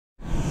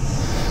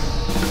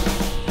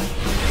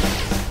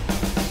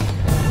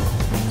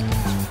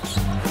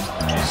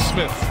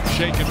Smith,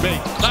 shake and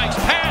bake. Nice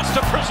pass to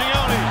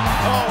Prigioni.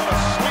 Oh, what a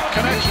sweet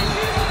connection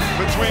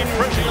between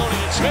Prigioni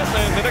and Smith,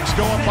 and the Knicks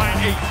go up by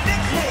 8.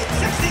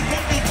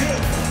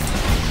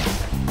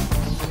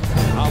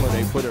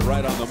 Holiday put it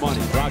right on the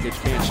money. Dragic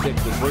can't stick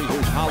the three.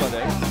 Here's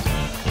Holiday.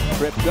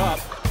 Tripped up.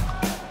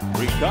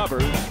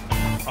 Recovers.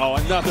 Oh,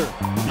 another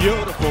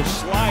beautiful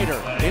slider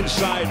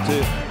inside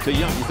to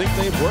Young. You think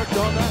they've worked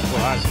on that?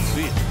 Well, I can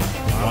see it.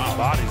 Wow.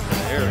 Bodies in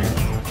the area.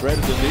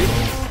 Threaded the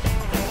needle.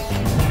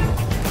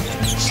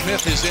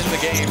 Smith is in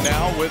the game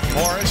now with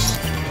Morris,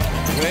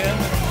 Glenn,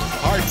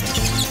 Harden,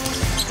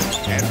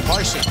 and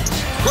Parsons.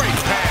 Great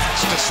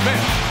pass to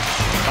Smith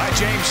by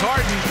James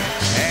Harden.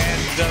 And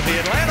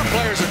the Atlanta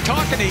players are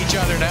talking to each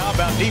other now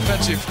about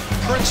defensive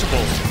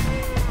principles.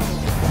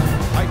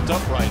 Hyped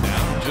up right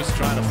now, just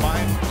trying to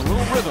find a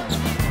little rhythm.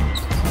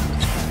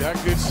 Got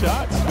good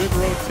shots, good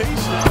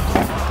rotation.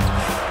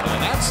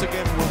 And that's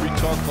again where we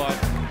talk about,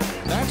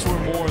 that's where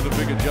more of the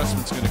big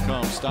adjustment's going to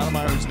come.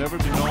 Stoudemire has never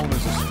been known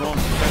as a strong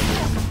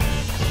defender.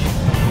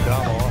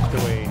 Iguodala off to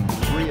a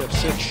 3 of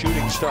 6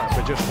 shooting start,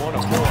 but just 1 of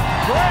 4.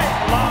 Great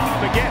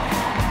lob again.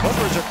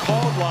 Clippers are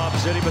called lob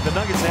city, but the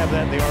Nuggets have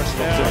that in the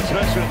arsenal. Yeah,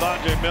 especially with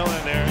Andre Miller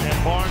in there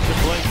and Barnes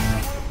and Blake.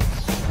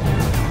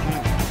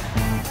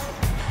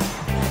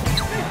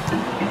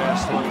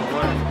 Pass along the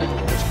left.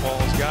 Chris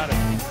Paul's got it.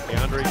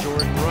 DeAndre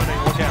Jordan running.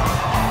 Look out.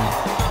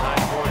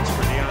 9 points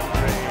for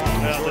DeAndre.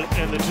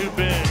 And the two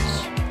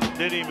bigs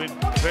didn't even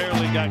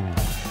barely got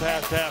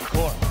past half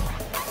court.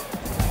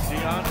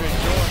 DeAndre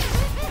Jordan.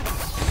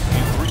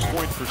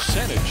 3-point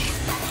percentage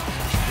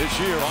this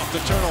year off the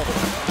turnover.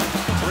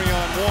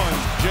 3-on-1.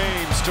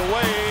 James to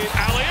Wade.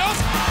 Alley-oop.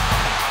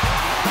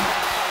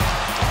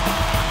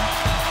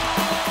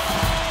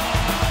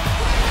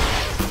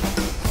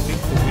 The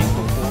week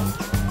before.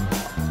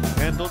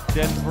 Handled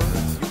Denver,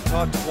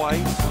 Utah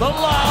twice. The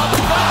lob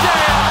for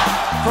James.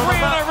 3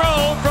 in a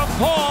row from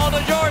Paul to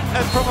Jordan.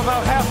 And from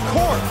about half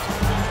court.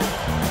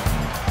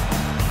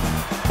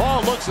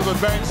 Paul looks at the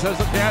bench, says,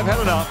 okay, I've had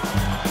enough.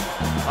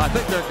 I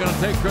think they're going to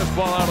take Chris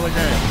Paul out of the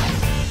game.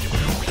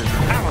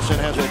 Allison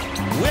has it.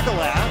 Wiggle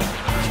out.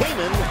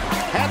 Kaman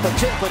had the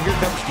tip, but here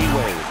comes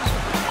D-Wade.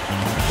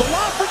 The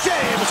lob for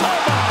James. Oh,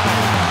 my.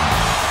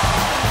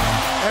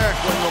 Eric,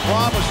 when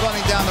LeBron was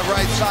running down the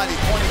right side, he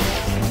pointed.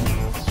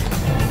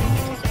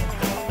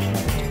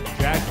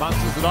 Jack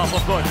bounces it off a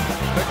foot.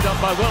 Picked up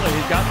by Willie.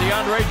 He's got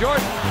DeAndre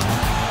Jordan.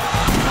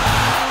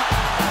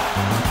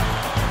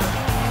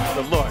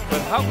 The look,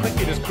 but how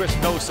quickly does Chris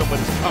know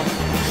somebody's coming?